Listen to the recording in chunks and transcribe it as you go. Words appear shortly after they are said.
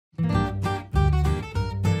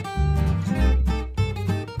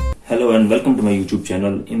Hello and welcome to my YouTube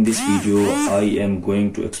channel. In this video, I am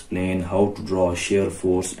going to explain how to draw a shear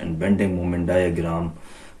force and bending moment diagram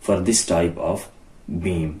for this type of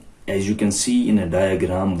beam. As you can see in a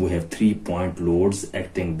diagram, we have 3 point loads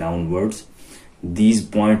acting downwards. These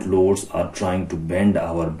point loads are trying to bend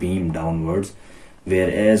our beam downwards,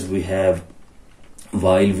 whereas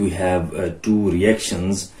while we have two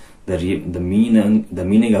reactions, the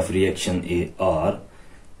meaning of reaction are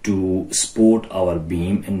to support our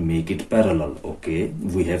beam and make it parallel. Okay,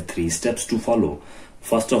 we have 3 steps to follow.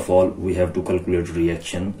 First of all, we have to calculate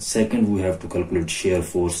reaction. Second, we have to calculate shear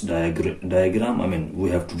force diagram. We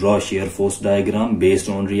have to draw shear force diagram based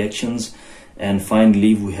on reactions. And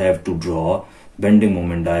finally, we have to draw bending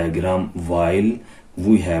moment diagram while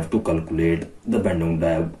we have to calculate the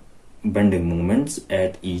bending moments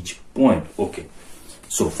at each point. Okay.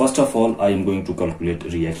 So first of all, I am going to calculate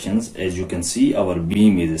reactions. As you can see, our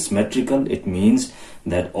beam is symmetrical. It means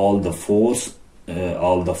that all the forces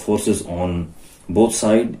on both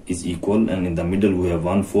sides is equal, and in the middle we have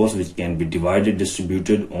one force which can be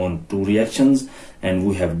distributed on 2 reactions, and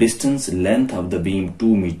we have distance, length of the beam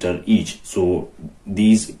 2 meters each. So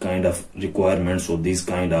these kind of requirements or these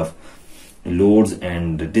kind of loads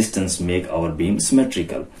and distance make our beam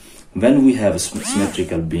symmetrical. When we have a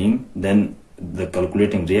symmetrical beam, then the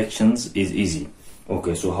calculating reactions is easy.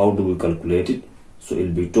 Okay, so how do we calculate it? So it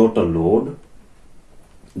will be total load.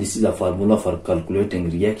 This is a formula for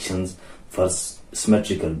calculating reactions for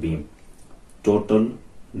symmetrical beam. Total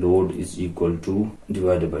load is equal to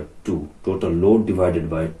divided by 2. Total load divided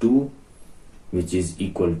by 2, which is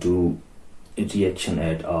equal to reaction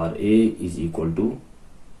at RA is equal to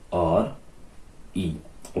RE.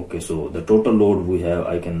 Okay, so the total load we have,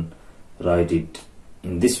 I can write it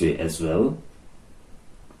in this way as well.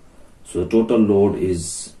 So the total load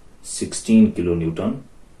is 16 kilonewton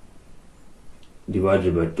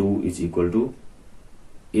divided by 2 is equal to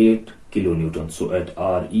 8 kilonewton. So at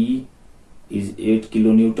RE is 8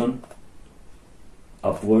 kilonewton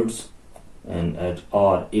upwards, and at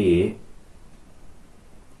RA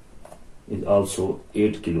is also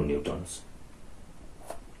 8 kilonewtons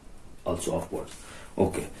also upwards.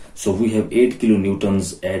 Okay, so we have 8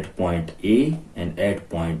 kilonewtons at point A and at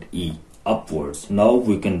point E upwards. Now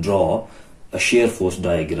we can draw a shear force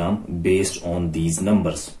diagram based on these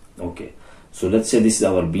numbers. Okay, so let's say this is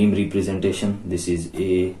our beam representation. This is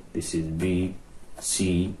A, this is B,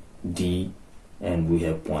 C, D, and we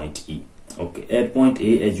have point E. Okay, at point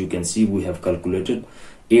A, as you can see, we have calculated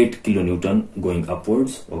 8 kilonewton going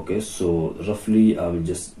upwards. Okay, so roughly I will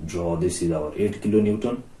just draw, this is our 8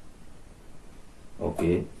 kilonewton.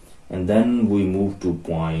 Okay, and then we move to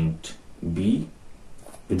point B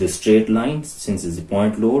with a straight line since it's a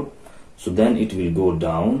point load. So then it will go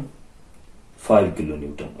down 5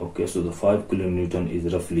 kilonewton. Okay, so the 5 kilonewton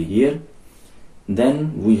is roughly here.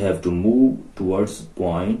 Then we have to move towards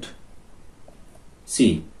point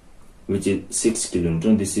C, which is 6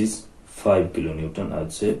 kilonewton. This is 5 kilonewton,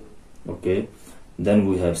 I'd say. Okay, then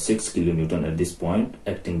we have 6 kilonewton at this point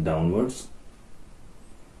acting downwards.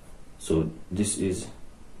 So this is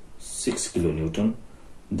 6 kilonewton.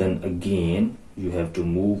 Then again you have to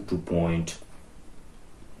move to point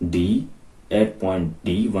D. At point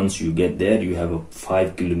D, once you get there, you have a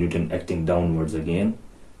 5 kilonewton acting downwards again.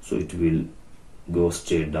 So it will go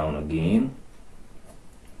straight down again.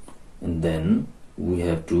 And then we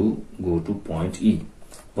have to go to point E.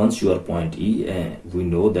 Once you are point E, we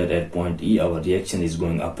know that at point E our reaction is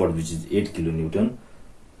going upward, which is 8 kilonewton.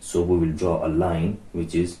 So we will draw a line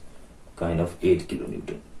which is kind of 8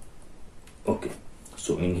 kilonewton. Okay,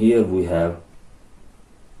 so in here we have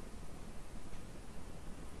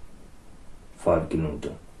 5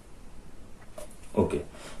 kilonewton. Okay,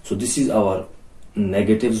 so this is our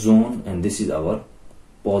negative zone and this is our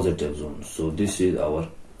positive zone. So this is our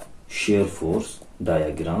shear force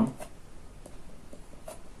diagram.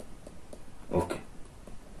 Okay,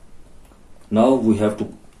 now we have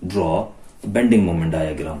to draw bending moment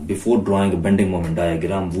diagram. Before drawing a bending moment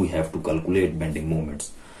diagram, we have to calculate bending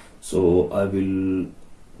moments. So I will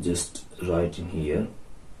just write in here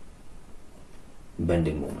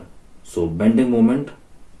bending moment. So bending moment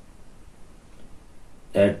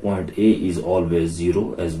at point A is always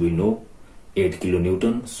 0, as we know, 8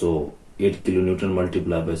 kilonewton. So 8 kilonewton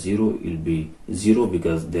multiplied by 0 will be 0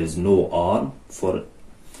 because there is no arm for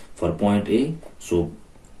point A. So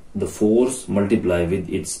the force multiplied with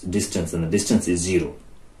its distance, and the distance is 0.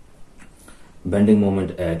 Bending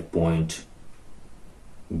moment at point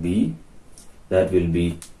B, that will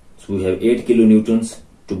be, so we have 8 kilonewtons.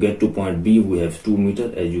 To get to point B we have 2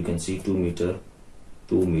 meter, as you can see, 2 meter,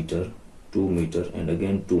 2 meter, 2 meter, and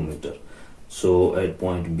again 2 meter. So at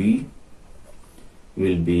point B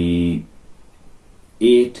will be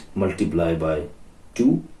 8 multiplied by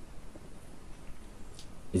 2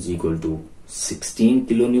 is equal to 16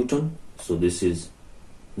 kilonewton. So this is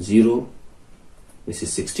 0, this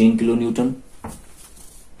is 16 kilonewton.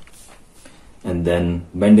 And then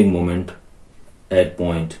bending moment at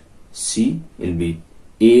point C will be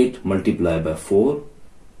 8 multiplied by 4.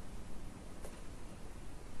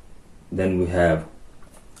 Then we have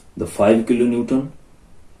the 5 kilonewton,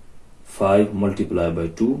 5 multiplied by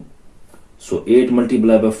 2. So 8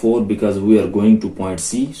 multiplied by 4, because we are going to point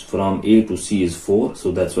C, from A to C is 4,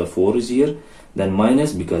 so that's why 4 is here. Then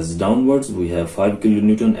minus, because downwards we have 5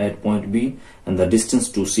 kilonewton at point B, and the distance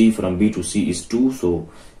to C from B to C is 2, so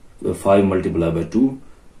 5 multiplied by 2.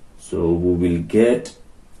 So we will get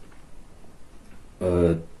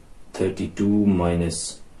 32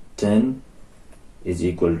 minus 10 is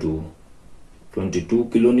equal to 22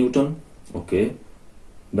 kilonewton. Okay,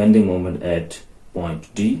 bending moment at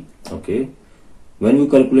point D. Okay, when we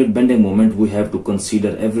calculate bending moment, we have to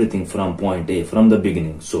consider everything from point A, from the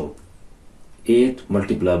beginning. So 8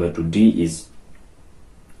 multiplied by 2, D is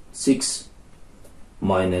 6,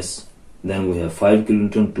 minus, then we have 5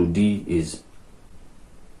 kilonewton to D is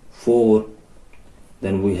 4,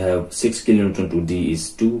 then we have 6 kilonewton to D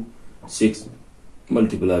is 2, 6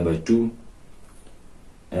 multiplied by 2,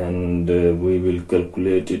 and we will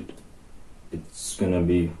calculate it. It's gonna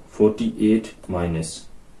be 48 minus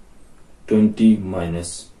 20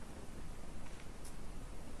 minus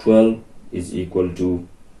 12 is equal to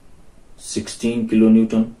 16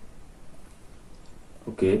 kilonewton.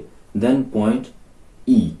 Okay, then point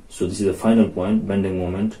E. So this is the final point, bending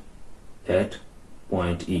moment at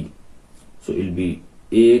point E. So it will be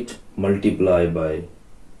 8 multiplied by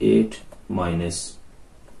 8 minus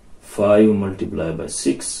 5 multiplied by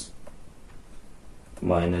 6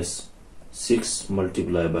 minus 6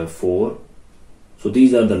 multiplied by 4. So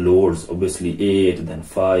these are the loads, obviously 8, then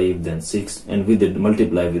 5, then 6, and with it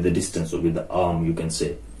multiply with the distance, or with the arm you can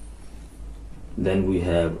say. Then we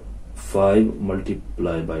have 5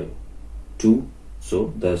 multiplied by 2,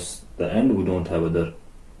 so that's the end. We don't have other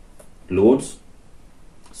loads,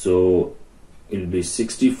 so it will be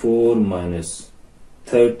 64 minus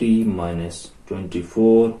 30 minus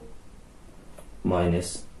 24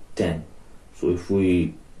 minus 10. So if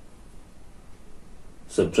we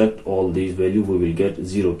subtract all these values, we will get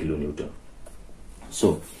 0 kilonewton.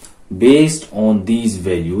 So based on these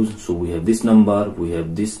values, so we have this number, we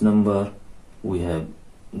have this number, we have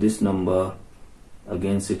this number,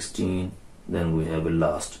 again 16, then we have a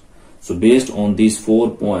last. So based on these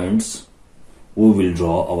 4 points, we will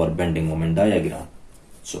draw our bending moment diagram.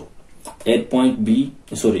 So at point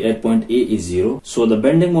at point A is 0. So the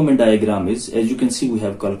bending moment diagram is, as you can see, we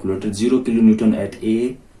have calculated 0 kilonewton at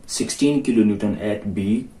A, 16 kilonewton at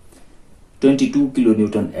B, 22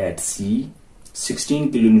 kilonewton at C,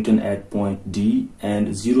 16 kilonewton at point D,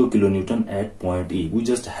 and 0 kilonewton at point E. We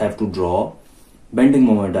just have to draw bending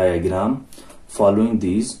moment diagram following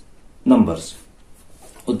these numbers,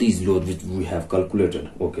 or these loads which we have calculated.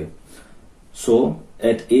 Okay, so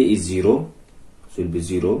at A is 0, so it will be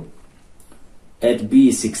 0. At B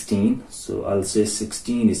is 16, so I'll say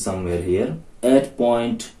 16 is somewhere here. At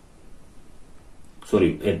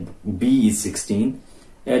B is 16.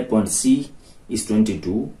 At point C is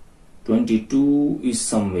 22. 22 is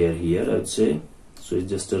somewhere here, I would say. So it's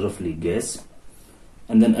just a roughly guess.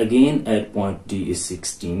 And then again at point D is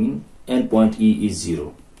 16, and point E is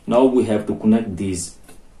 0. Now we have to connect these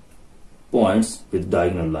points with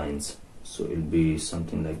diagonal lines. So it'll be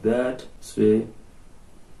something like that. So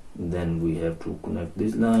then we have to connect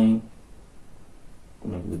this line,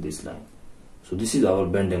 connect with this line. So this is our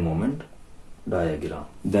bending moment diagram.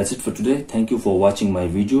 That's it for today. Thank you for watching my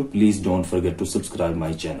video. Please don't forget to subscribe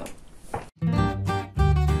my channel.